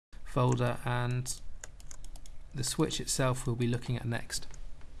folder, and the switch itself we'll be looking at next.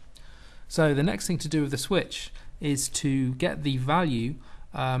 So the next thing to do with the switch is to get the value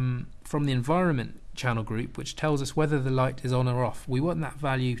from the environment channel group, which tells us whether the light is on or off. We want that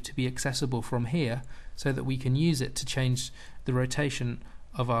value to be accessible from here so that we can use it to change the rotation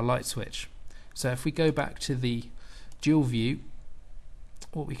of our light switch. So if we go back to the dual view,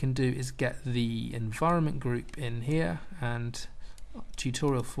 what we can do is get the environment group in here and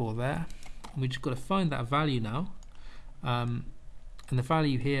tutorial 4 there. We just got to find that value now, and the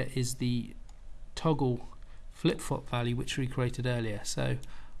value here is the toggle flip-flop value which we created earlier. So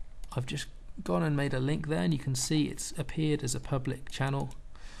I've just gone and made a link there, and you can see it's appeared as a public channel,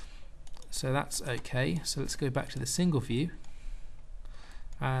 so that's okay. So let's go back to the single view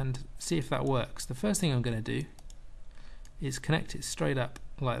and see if that works. The first thing I'm going to do is connect it straight up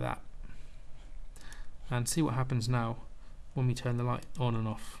like that and see what happens now when we turn the light on and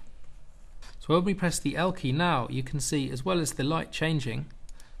off. So when we press the L key now, you can see, as well as the light changing,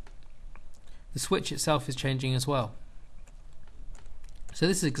 the switch itself is changing as well. So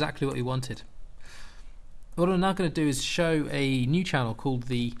this is exactly what we wanted. What I'm now going to do is show a new channel called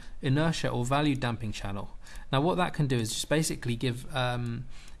the inertia or value damping channel. Now what that can do is just basically give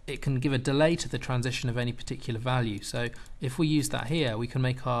it can give a delay to the transition of any particular value. So if we use that here, we can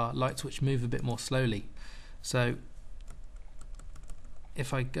make our light switch move a bit more slowly. So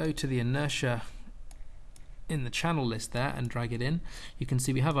if I go to the inertia in the channel list there and drag it in, you can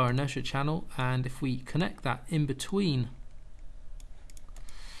see we have our inertia channel, and if we connect that in between,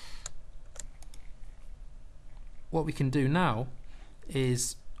 what we can do now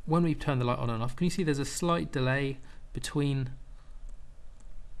is when we turn the light on and off, can you see there's a slight delay between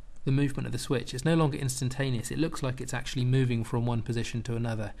the movement of the switch? It's no longer instantaneous. It looks like it's actually moving from one position to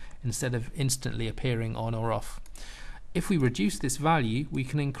another instead of instantly appearing on or off. If we reduce this value, we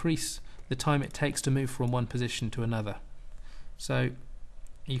can increase the time it takes to move from one position to another. So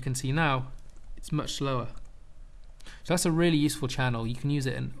you can see now it's much slower. So that's a really useful channel. You can use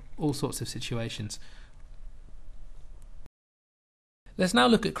it in all sorts of situations. Let's now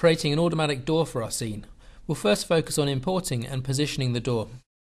look at creating an automatic door for our scene. We'll first focus on importing and positioning the door.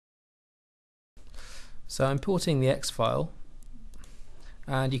 So importing the X file,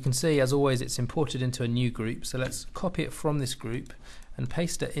 and you can see, as always, it's imported into a new group. So let's copy it from this group and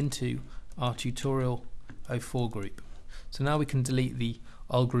paste it into our tutorial 04 group. So now we can delete the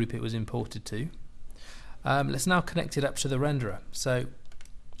old group it was imported to. Let's now connect it up to the renderer. So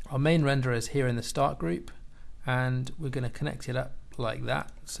our main renderer is here in the start group, and we're going to connect it up like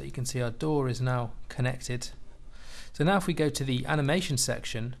that. So you can see our door is now connected. So now if we go to the animation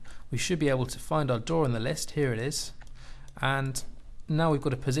section, we should be able to find our door in the list. Here it is, and now we've got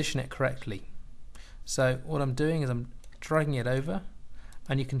to position it correctly. So what I'm doing is I'm dragging it over,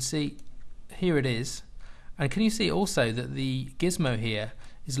 and you can see here it is. And can you see also that the gizmo here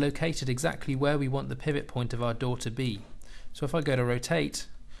is located exactly where we want the pivot point of our door to be. So if I go to rotate,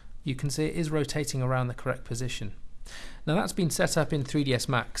 you can see it is rotating around the correct position. Now that's been set up in 3ds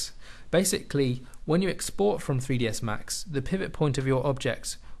Max. Basically, when you export from 3ds Max, the pivot point of your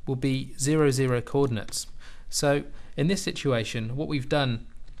objects will be 0, 0 coordinates. So in this situation, what we've done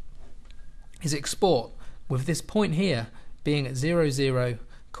is export with this point here being at 0, 0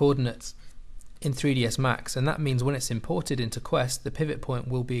 coordinates in 3ds Max, and that means when it's imported into Quest, the pivot point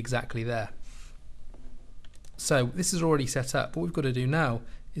will be exactly there. So this is already set up. What we've got to do now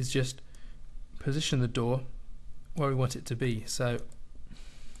is just position the door where we want it to be. So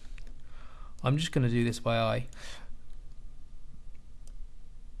I'm just going to do this by eye.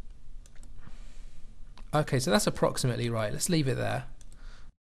 Okay, so that's approximately right. Let's leave it there.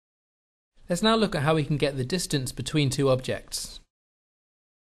 Let's now look at how we can get the distance between two objects.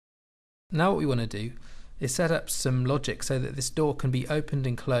 Now what we want to do is set up some logic so that this door can be opened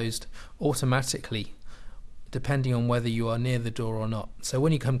and closed automatically depending on whether you are near the door or not. So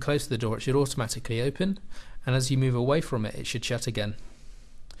when you come close to the door, it should automatically open, and as you move away from it, it should shut again.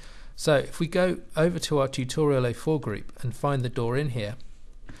 So if we go over to our tutorial 04 group and find the door in here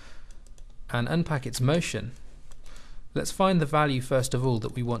and unpack its motion, let's find the value first of all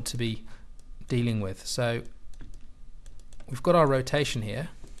that we want to be dealing with. So we've got our rotation here,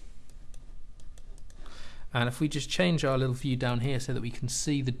 and if we just change our little view down here so that we can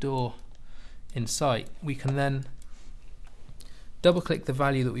see the door in sight, we can then double click the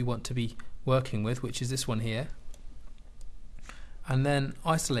value that we want to be working with, which is this one here, and then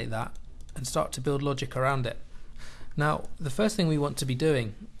isolate that and start to build logic around it. Now the first thing we want to be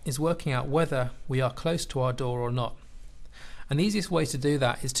doing is working out whether we are close to our door or not, and the easiest way to do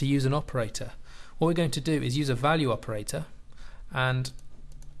that is to use an operator. What we're going to do is use a value operator, and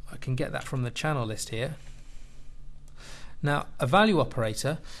I can get that from the channel list here. Now, a value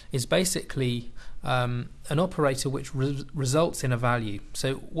operator is basically an operator which results in a value.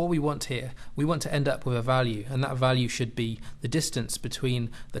 So what we want here, we want to end up with a value, and that value should be the distance between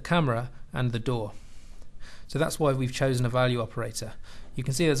the camera and the door. So that's why we've chosen a value operator. You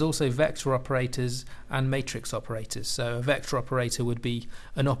can see there's also vector operators and matrix operators. So a vector operator would be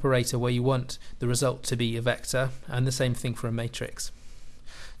an operator where you want the result to be a vector, and the same thing for a matrix.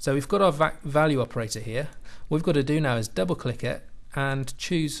 So we've got our value operator here. What we've got to do now is double click it and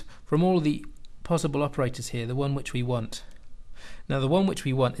choose from all the possible operators here the one which we want. Now the one which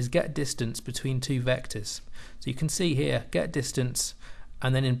we want is get distance between two vectors. So you can see here get distance,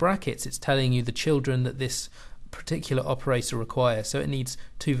 and then in brackets it's telling you the children that this particular operator requires. So it needs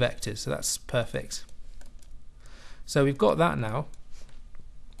two vectors, so that's perfect. So we've got that now.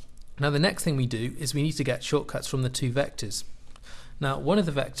 Now the next thing we do is we need to get shortcuts from the two vectors. Now one of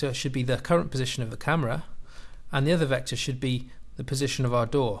the vectors should be the current position of the camera, and the other vector should be the position of our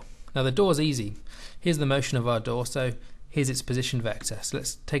door. Now the door is easy. Here's the motion of our door, so here's its position vector. So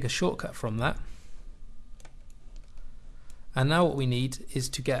let's take a shortcut from that. And now what we need is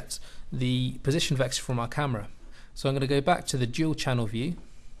to get the position vector from our camera. So I'm going to go back to the dual channel view,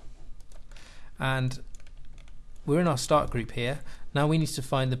 and we're in our start group here. Now we need to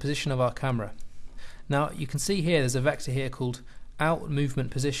find the position of our camera. Now you can see here there's a vector here called out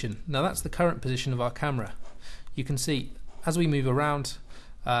movement position. Now that's the current position of our camera. You can see as we move around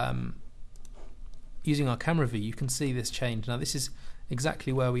using our camera view, you can see this change. Now this is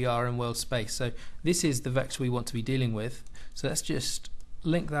exactly where we are in world space. So this is the vector we want to be dealing with. So let's just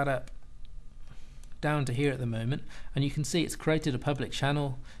link that up down to here at the moment, and you can see it's created a public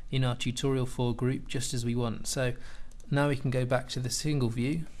channel in our tutorial 4 group just as we want. So now we can go back to the single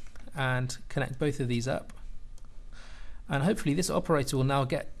view and connect both of these up, and hopefully this operator will now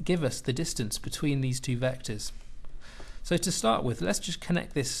give us the distance between these two vectors. So to start with, let's just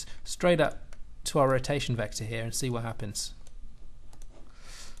connect this straight up to our rotation vector here and see what happens.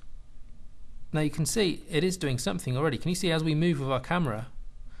 Now you can see it is doing something already. Can you see as we move with our camera,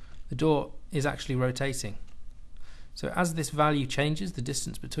 the door is actually rotating. So as this value changes, the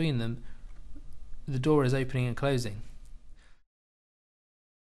distance between them, the door is opening and closing.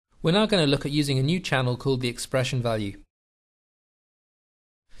 We're now going to look at using a new channel called the expression value.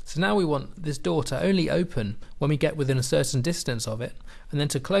 So now we want this door to only open when we get within a certain distance of it, and then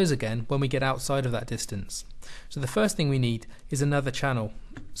to close again when we get outside of that distance. So the first thing we need is another channel.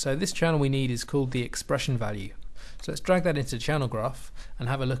 So this channel we need is called the expression value. So let's drag that into the channel graph and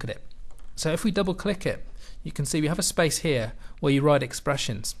have a look at it. So if we double click it, you can see we have a space here where you write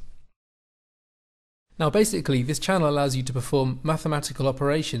expressions. Now basically this channel allows you to perform mathematical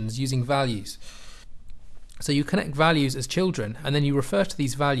operations using values. So you connect values as children, and then you refer to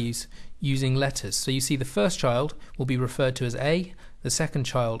these values using letters. So you see the first child will be referred to as A, the second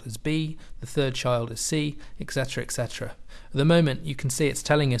child as B, the third child as C, etc, etc. At the moment you can see it's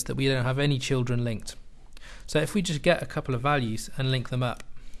telling us that we don't have any children linked. So if we just get a couple of values and link them up,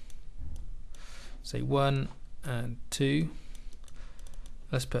 say 1 and 2,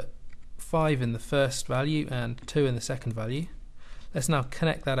 let's put 5 in the first value and 2 in the second value. Let's now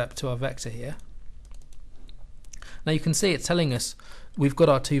connect that up to our vector here. Now you can see it's telling us we've got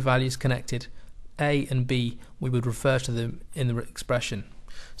our two values connected, A and B. We would refer to them in the expression.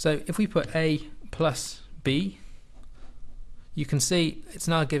 So if we put A plus B, you can see it's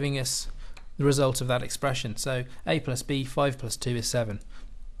now giving us the result of that expression. So A plus B, 5 plus 2 is 7.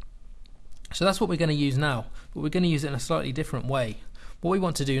 So that's what we're going to use now, but we're going to use it in a slightly different way. What we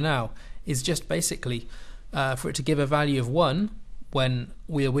want to do now is just basically for it to give a value of 1 when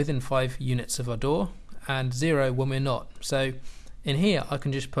we are within 5 units of our door, and 0 when we're not. So in here I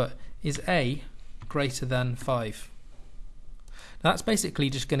can just put is A greater than 5. Now that's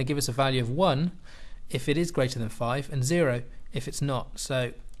basically just going to give us a value of 1 if it is greater than 5 and 0 if it's not.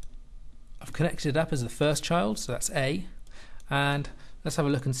 So I've connected it up as the first child, so that's A, and let's have a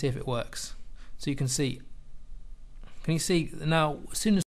look and see if it works. So you can see, can you see now as soon as